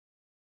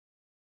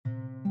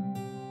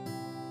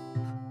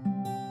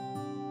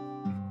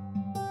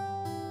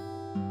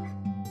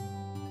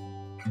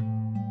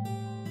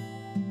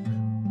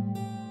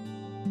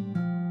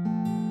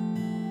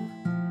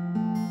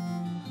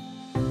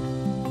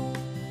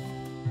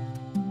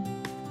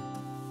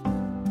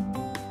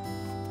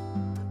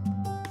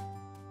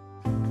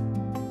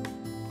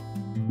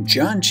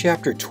John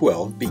chapter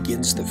 12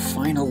 begins the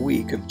final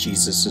week of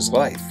Jesus'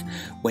 life,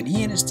 when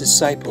he and his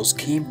disciples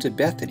came to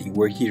Bethany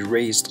where he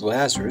raised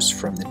Lazarus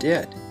from the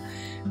dead.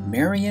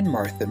 Mary and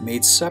Martha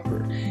made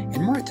supper,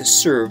 and Martha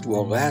served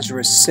while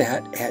Lazarus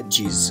sat at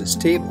Jesus'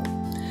 table.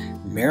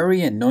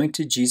 Mary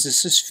anointed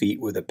Jesus' feet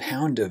with a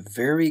pound of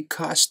very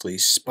costly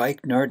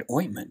spikenard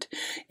ointment,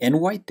 and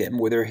wiped them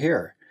with her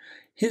hair.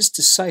 His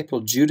disciple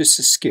Judas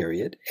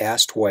Iscariot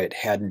asked why it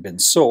hadn't been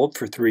sold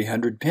for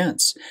 300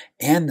 pence,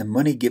 and the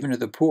money given to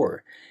the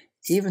poor,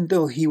 even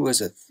though he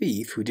was a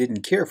thief who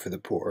didn't care for the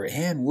poor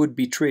and would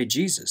betray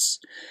Jesus.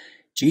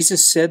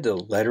 Jesus said to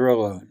let her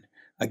alone.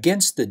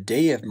 Against the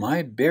day of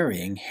my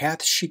burying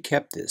hath she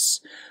kept this.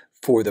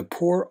 For the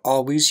poor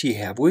always ye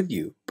have with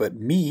you, but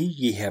me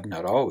ye have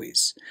not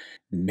always.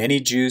 Many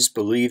Jews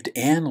believed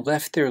and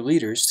left their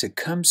leaders to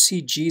come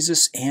see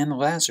Jesus and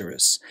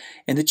Lazarus,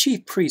 and the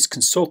chief priests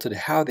consulted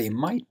how they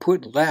might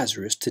put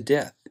Lazarus to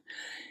death.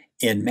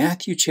 In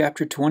Matthew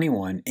chapter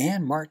 21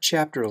 and Mark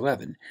chapter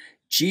 11,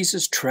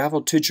 Jesus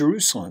traveled to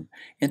Jerusalem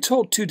and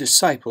told two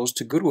disciples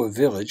to go to a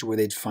village where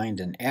they'd find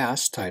an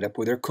ass tied up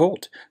with her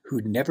colt,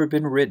 who'd never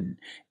been ridden,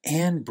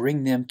 and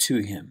bring them to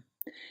him.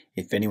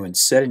 If anyone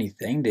said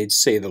anything, they'd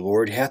say, "The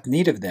Lord hath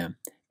need of them,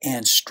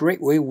 and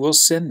straightway will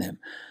send them,"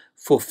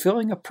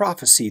 fulfilling a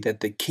prophecy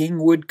that the king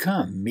would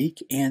come,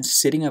 meek and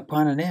sitting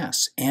upon an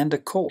ass, and a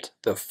colt,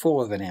 the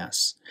foal of an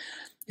ass.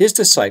 His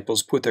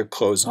disciples put their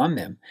clothes on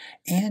them,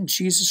 and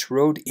Jesus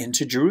rode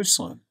into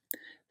Jerusalem.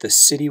 The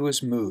city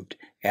was moved,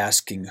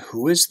 asking,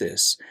 "Who is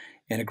this?"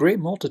 And a great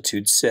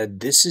multitude said,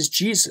 "This is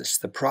Jesus,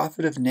 the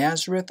prophet of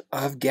Nazareth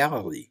of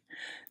Galilee."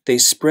 They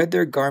spread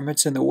their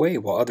garments in the way,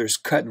 while others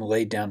cut and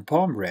laid down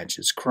palm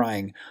branches,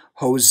 crying,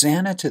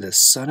 "Hosanna to the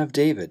Son of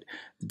David!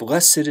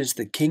 Blessed is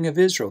the King of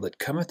Israel that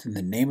cometh in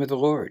the name of the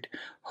Lord!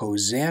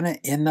 Hosanna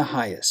in the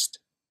highest!"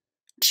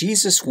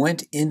 Jesus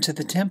went into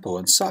the temple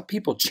and saw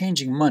people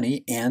changing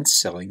money and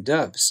selling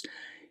doves.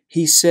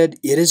 He said,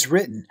 "It is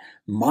written,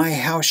 My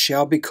house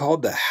shall be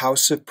called the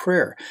house of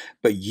prayer,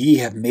 but ye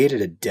have made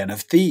it a den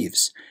of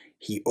thieves."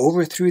 He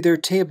overthrew their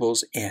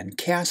tables and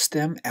cast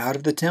them out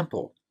of the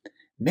temple.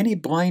 Many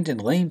blind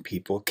and lame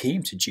people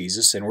came to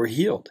Jesus and were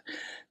healed.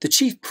 The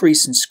chief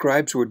priests and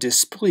scribes were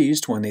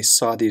displeased when they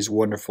saw these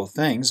wonderful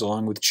things,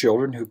 along with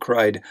children who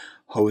cried,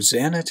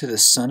 "Hosanna to the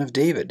Son of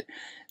David."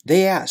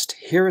 They asked,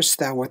 "Hearest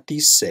thou what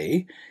these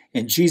say?"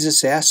 And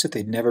Jesus asked if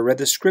they'd never read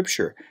the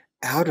scripture,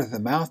 "Out of the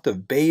mouth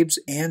of babes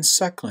and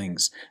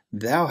sucklings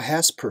thou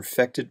hast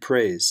perfected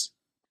praise."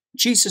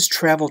 Jesus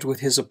traveled with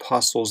his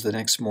apostles the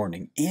next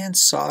morning and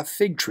saw a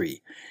fig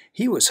tree.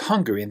 He was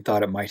hungry and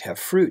thought it might have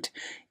fruit,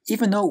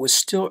 even though it was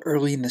still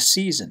early in the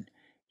season.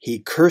 He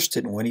cursed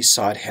it when he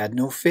saw it had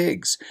no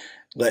figs.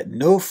 "Let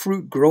no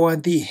fruit grow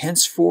on thee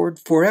henceforward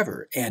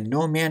forever, and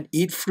no man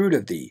eat fruit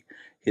of thee."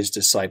 His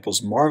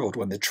disciples marveled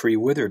when the tree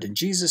withered, and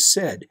Jesus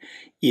said,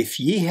 "If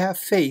ye have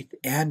faith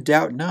and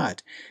doubt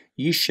not,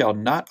 ye shall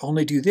not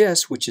only do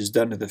this which is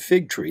done to the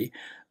fig tree,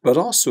 but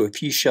also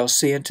if ye shall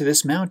say unto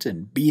this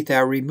mountain, Be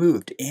thou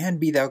removed, and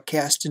be thou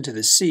cast into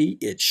the sea,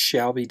 it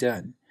shall be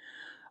done.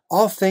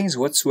 All things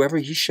whatsoever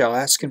ye shall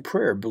ask in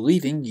prayer,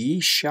 believing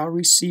ye shall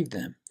receive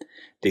them."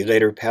 They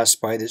later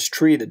passed by this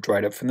tree that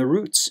dried up from the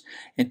roots.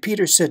 And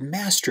Peter said,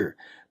 "Master,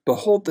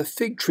 behold, the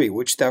fig tree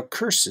which thou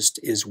cursest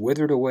is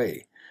withered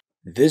away."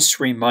 This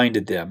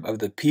reminded them of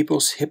the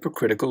people's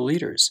hypocritical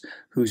leaders,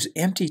 whose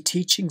empty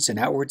teachings and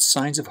outward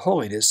signs of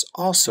holiness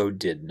also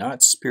did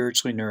not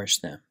spiritually nourish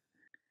them.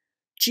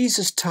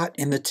 Jesus taught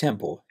in the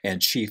temple,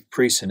 and chief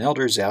priests and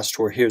elders asked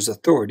where his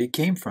authority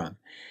came from.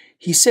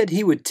 He said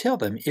he would tell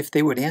them if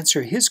they would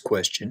answer his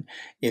question,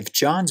 if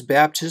John's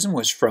baptism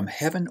was from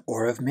heaven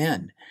or of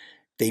men.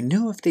 They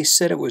knew if they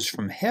said it was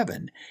from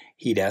heaven,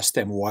 he'd ask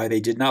them why they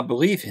did not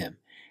believe him.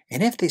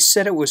 And if they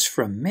said it was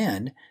from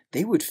men,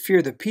 they would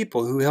fear the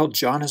people who held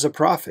John as a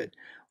prophet.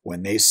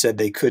 When they said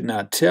they could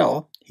not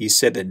tell, he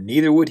said that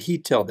neither would he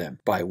tell them,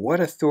 "By what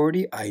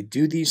authority I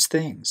do these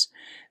things."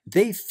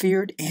 They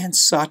feared and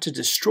sought to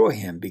destroy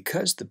him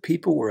because the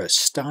people were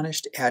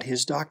astonished at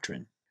his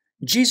doctrine.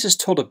 Jesus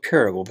told a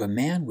parable of a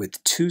man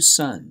with 2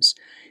 sons.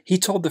 He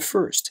told the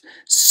first,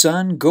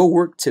 "Son, go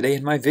work today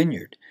in my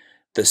vineyard."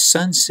 The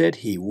son said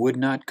he would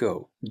not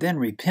go, then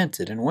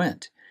repented and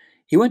went.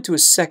 He went to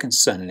his second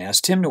son and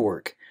asked him to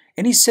work,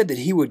 and he said that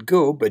he would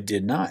go but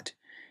did not.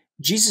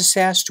 Jesus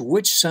asked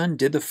which son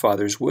did the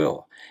father's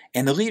will,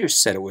 and the leader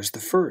said it was the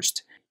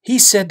first. He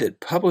said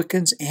that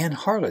publicans and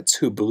harlots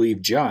who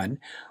believed John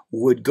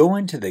would go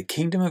into the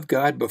kingdom of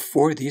God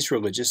before these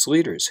religious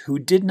leaders, who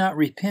did not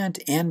repent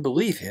and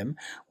believe him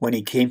when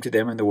he came to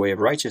them in the way of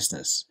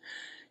righteousness.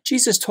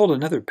 Jesus told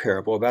another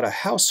parable about a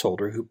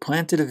householder who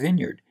planted a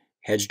vineyard,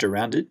 hedged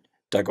around it,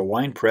 dug a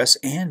winepress,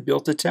 and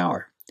built a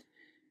tower.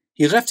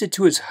 He left it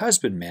to his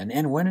husbandmen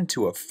and went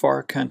into a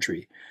far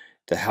country.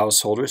 The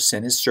householder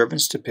sent his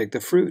servants to pick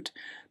the fruit,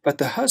 but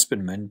the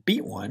husbandman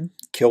beat one,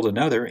 killed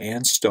another,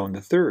 and stoned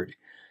the third.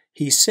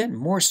 He sent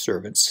more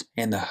servants,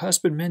 and the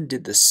husbandmen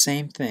did the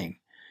same thing.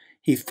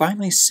 He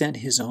finally sent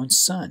his own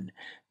son,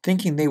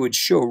 thinking they would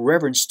show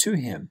reverence to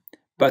him,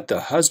 But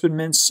the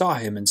husbandmen saw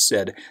him and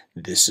said,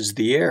 "This is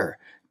the heir.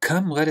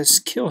 Come, let us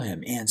kill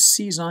him and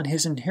seize on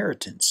his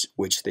inheritance,"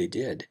 which they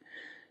did.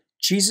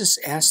 Jesus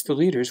asked the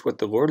leaders what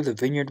the Lord of the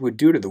vineyard would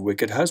do to the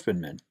wicked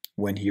husbandmen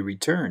when he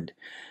returned.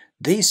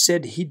 They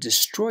said he'd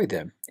destroy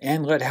them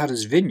and let out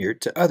his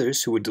vineyard to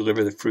others who would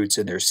deliver the fruits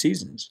in their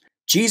seasons.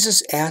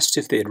 Jesus asked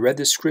if they had read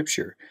the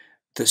scripture.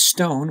 The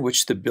stone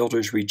which the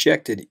builders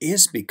rejected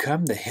is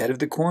become the head of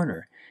the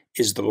corner,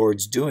 is the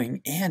Lord's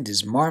doing, and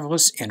is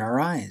marvelous in our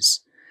eyes.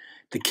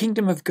 The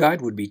kingdom of God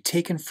would be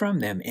taken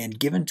from them and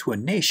given to a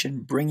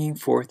nation bringing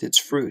forth its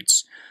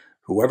fruits.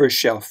 Whoever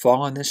shall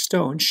fall on this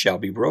stone shall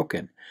be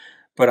broken,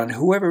 but on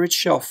whoever it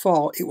shall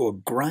fall it will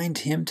grind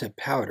him to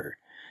powder.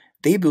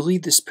 They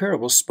believed this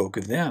parable spoke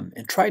of them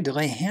and tried to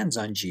lay hands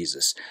on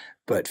Jesus,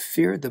 but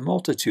feared the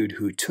multitude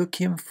who took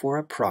him for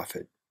a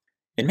prophet.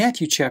 In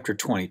Matthew chapter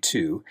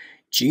 22,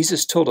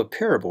 Jesus told a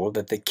parable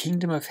that the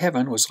kingdom of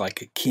heaven was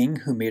like a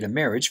king who made a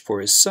marriage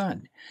for his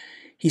son.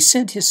 He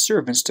sent his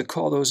servants to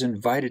call those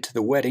invited to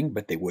the wedding,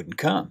 but they wouldn't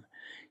come.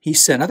 He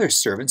sent other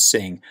servants,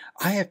 saying,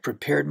 "I have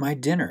prepared my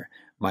dinner.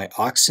 My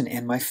oxen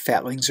and my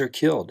fatlings are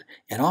killed,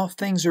 and all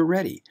things are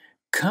ready.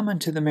 Come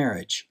unto the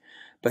marriage."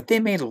 But they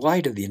made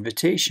light of the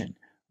invitation.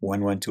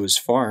 One went to his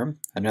farm,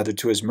 another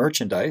to his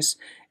merchandise,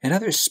 and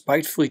others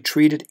spitefully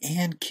treated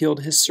and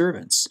killed his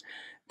servants.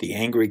 The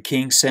angry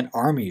king sent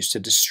armies to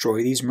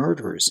destroy these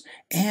murderers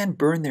and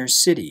burn their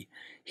city.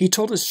 He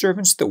told his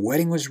servants the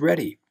wedding was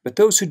ready, but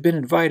those who'd been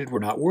invited were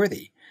not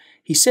worthy.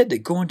 He said to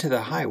go into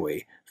the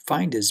highway,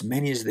 find as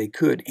many as they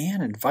could,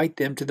 and invite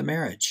them to the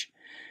marriage.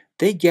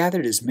 They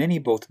gathered as many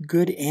both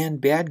good and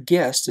bad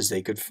guests as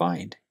they could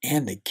find,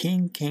 and the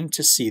king came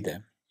to see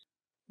them.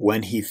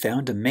 When he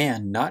found a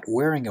man not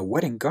wearing a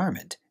wedding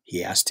garment,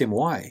 he asked him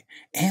why,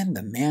 and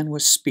the man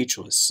was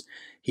speechless.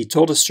 He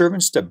told his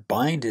servants to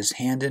bind his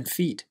hand and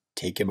feet,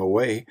 take him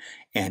away,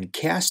 and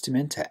cast him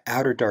into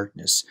outer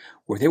darkness,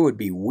 where there would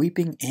be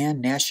weeping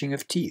and gnashing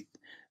of teeth.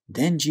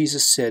 Then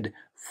Jesus said,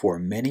 "For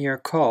many are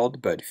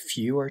called, but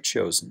few are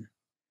chosen."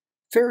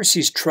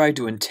 Pharisees tried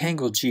to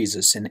entangle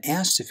Jesus and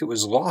asked if it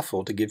was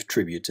lawful to give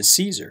tribute to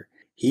Caesar.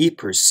 He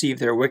perceived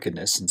their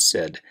wickedness and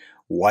said,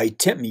 "Why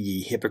tempt me,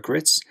 ye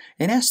hypocrites?"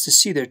 and asked to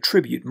see their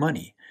tribute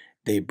money.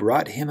 They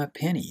brought him a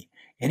penny,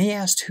 and he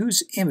asked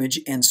whose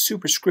image and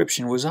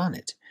superscription was on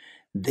it.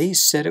 They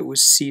said it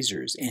was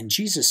Caesar's, and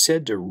Jesus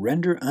said to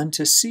render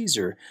unto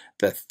Caesar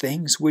the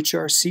things which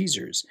are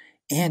Caesar's,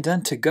 and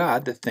unto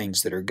God the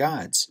things that are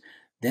God's.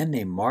 Then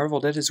they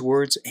marveled at his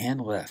words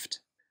and left.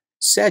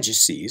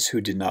 Sadducees, who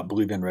did not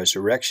believe in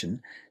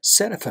resurrection,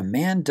 said if a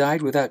man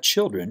died without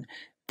children,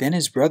 then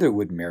his brother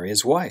would marry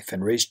his wife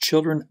and raise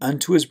children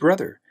unto his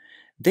brother.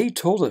 They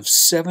told of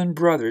 7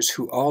 brothers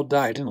who all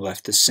died and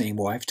left the same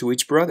wife to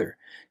each brother.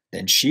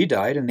 Then she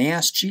died, and they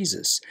asked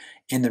Jesus,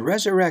 "In the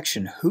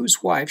resurrection,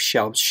 whose wife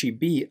shall she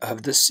be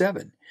of the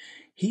 7?"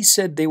 He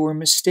said they were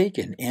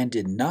mistaken and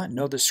did not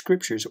know the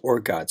Scriptures or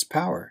God's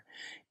power.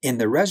 In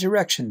the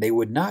resurrection they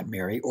would not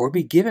marry or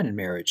be given in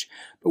marriage,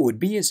 but would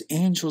be as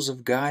angels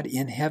of God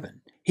in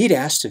heaven. He'd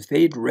asked if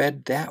they'd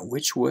read that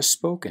which was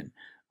spoken,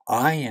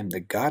 "I am the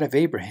God of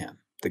Abraham,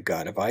 the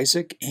God of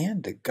Isaac,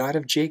 and the God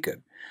of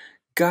Jacob."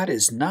 God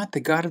is not the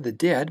God of the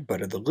dead,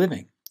 but of the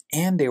living,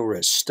 and they were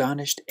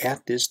astonished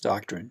at this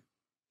doctrine.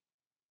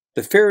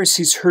 The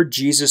Pharisees heard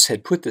Jesus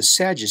had put the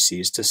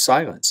Sadducees to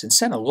silence and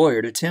sent a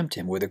lawyer to tempt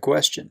him with a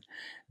question.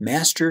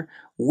 "Master,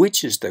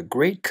 which is the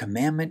great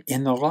commandment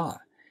in the law?"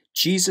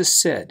 Jesus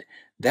said,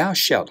 "Thou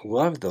shalt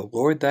love the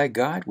Lord thy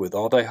God with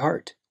all thy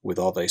heart, with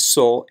all thy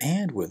soul,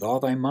 and with all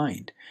thy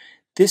mind.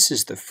 This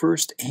is the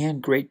first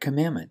and great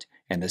commandment,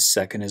 and the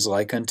second is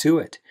like unto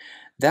it.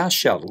 Thou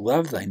shalt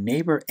love thy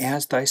neighbor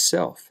as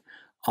thyself.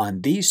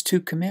 On these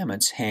 2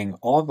 commandments hang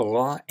all the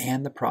law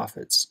and the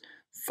prophets."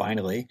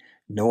 Finally,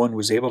 no one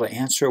was able to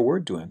answer a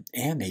word to him,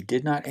 and they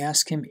did not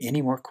ask him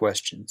any more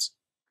questions.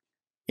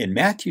 In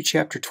Matthew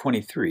chapter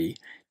 23,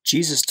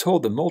 Jesus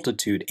told the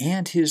multitude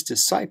and his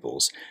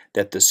disciples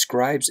that the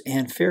scribes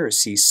and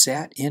Pharisees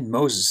sat in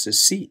Moses'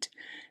 seat.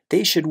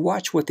 They should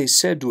watch what they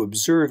said to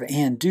observe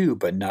and do,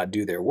 but not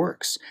do their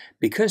works,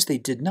 because they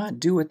did not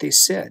do what they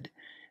said.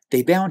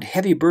 They bound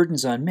heavy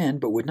burdens on men,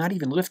 but would not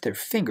even lift their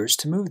fingers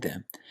to move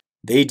them.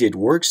 They did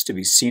works to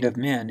be seen of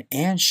men,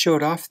 and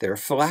showed off their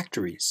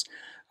phylacteries,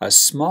 a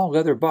small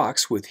leather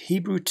box with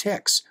Hebrew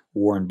texts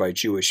worn by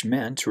Jewish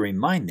men to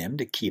remind them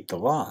to keep the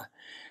law.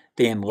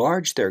 They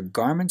enlarged their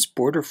garments'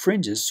 border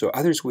fringes so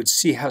others would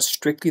see how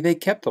strictly they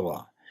kept the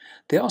law.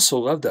 They also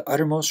loved the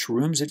uttermost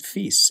rooms at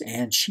feasts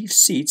and chief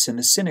seats in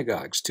the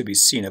synagogues to be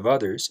seen of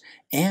others,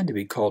 and to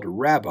be called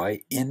rabbi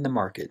in the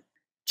market.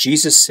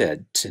 Jesus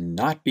said to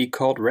not be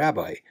called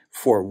rabbi,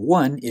 for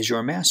one is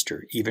your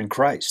master, even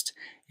Christ,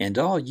 and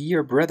all ye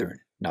are brethren.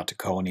 Not to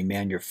call any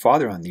man your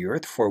father on the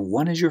earth, for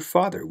one is your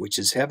Father, which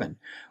is heaven,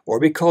 or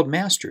be called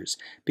masters,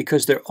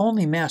 because their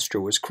only master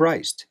was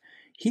Christ.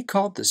 He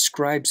called the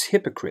scribes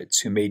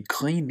hypocrites, who made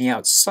clean the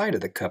outside of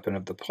the cup and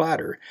of the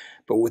platter,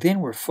 but within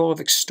were full of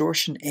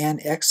extortion and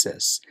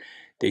excess.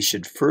 They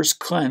should first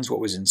cleanse what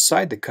was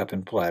inside the cup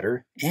and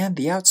platter, and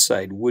the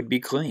outside would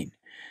be clean.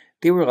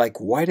 They were like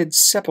whited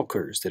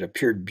sepulchres that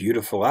appeared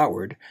beautiful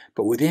outward,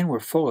 but within were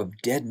full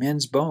of dead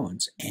men's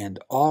bones and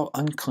all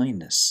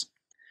uncleanness.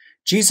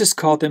 Jesus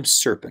called them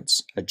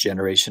serpents, a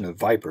generation of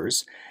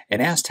vipers,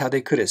 and asked how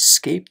they could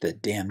escape the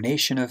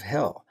damnation of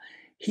hell.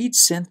 He'd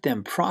sent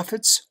them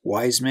prophets,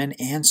 wise men,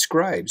 and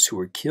scribes who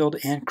were killed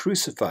and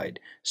crucified,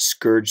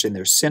 scourged in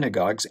their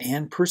synagogues,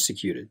 and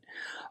persecuted.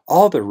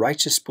 All the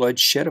righteous blood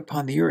shed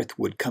upon the earth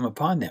would come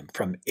upon them,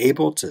 from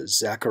Abel to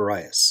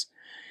Zacharias.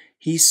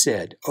 He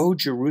said, O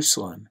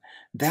Jerusalem,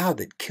 thou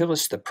that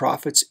killest the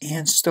prophets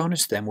and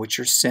stonest them which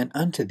are sent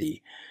unto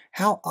thee,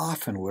 how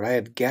often would I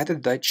have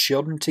gathered thy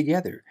children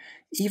together,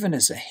 even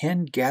as a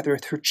hen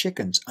gathereth her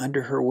chickens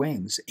under her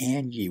wings,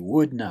 and ye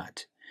would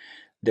not.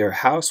 Their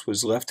house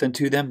was left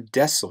unto them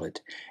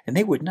desolate, and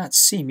they would not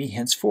see me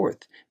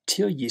henceforth,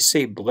 till ye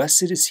say,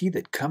 Blessed is he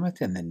that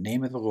cometh in the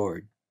name of the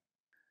Lord.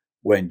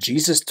 When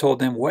Jesus told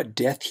them what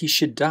death he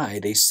should die,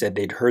 they said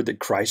they'd heard that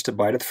Christ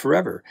abideth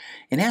forever,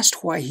 and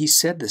asked why he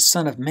said the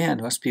Son of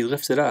Man must be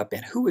lifted up,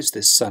 and who is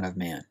this Son of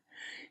Man?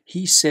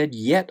 He said,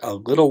 Yet a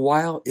little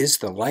while is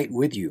the light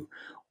with you.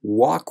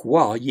 Walk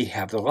while ye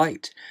have the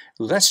light,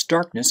 lest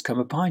darkness come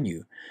upon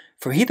you.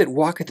 For he that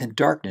walketh in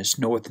darkness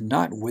knoweth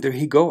not whither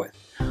he goeth.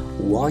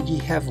 While ye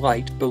have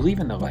light, believe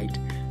in the light,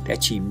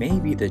 that ye may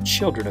be the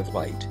children of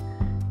light.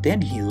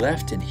 Then he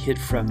left and hid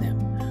from them.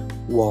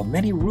 While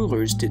many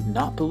rulers did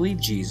not believe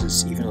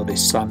Jesus, even though they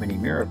saw many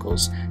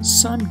miracles,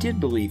 some did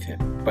believe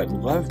him, but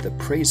loved the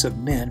praise of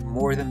men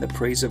more than the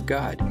praise of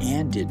God,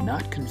 and did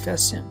not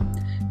confess him,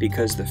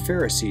 because the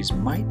Pharisees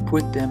might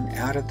put them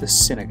out of the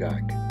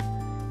synagogue.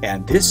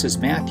 And this is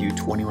Matthew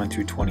 21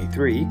 through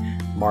 23,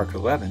 Mark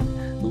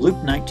 11,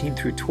 Luke 19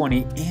 through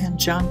 20, and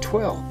John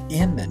 12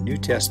 in the New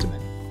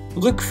Testament.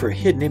 Look for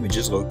hidden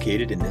images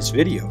located in this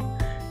video.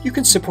 You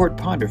can support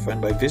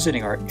Ponderfun by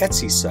visiting our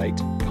Etsy site,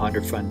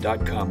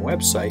 ponderfun.com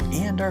website,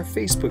 and our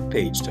Facebook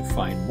page to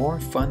find more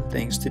fun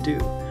things to do.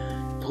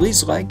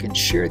 Please like and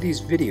share these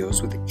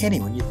videos with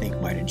anyone you think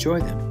might enjoy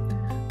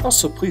them.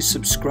 Also, please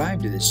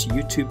subscribe to this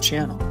YouTube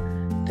channel.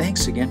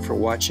 Thanks again for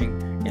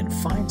watching, and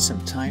find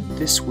some time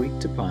this week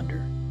to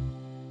ponder.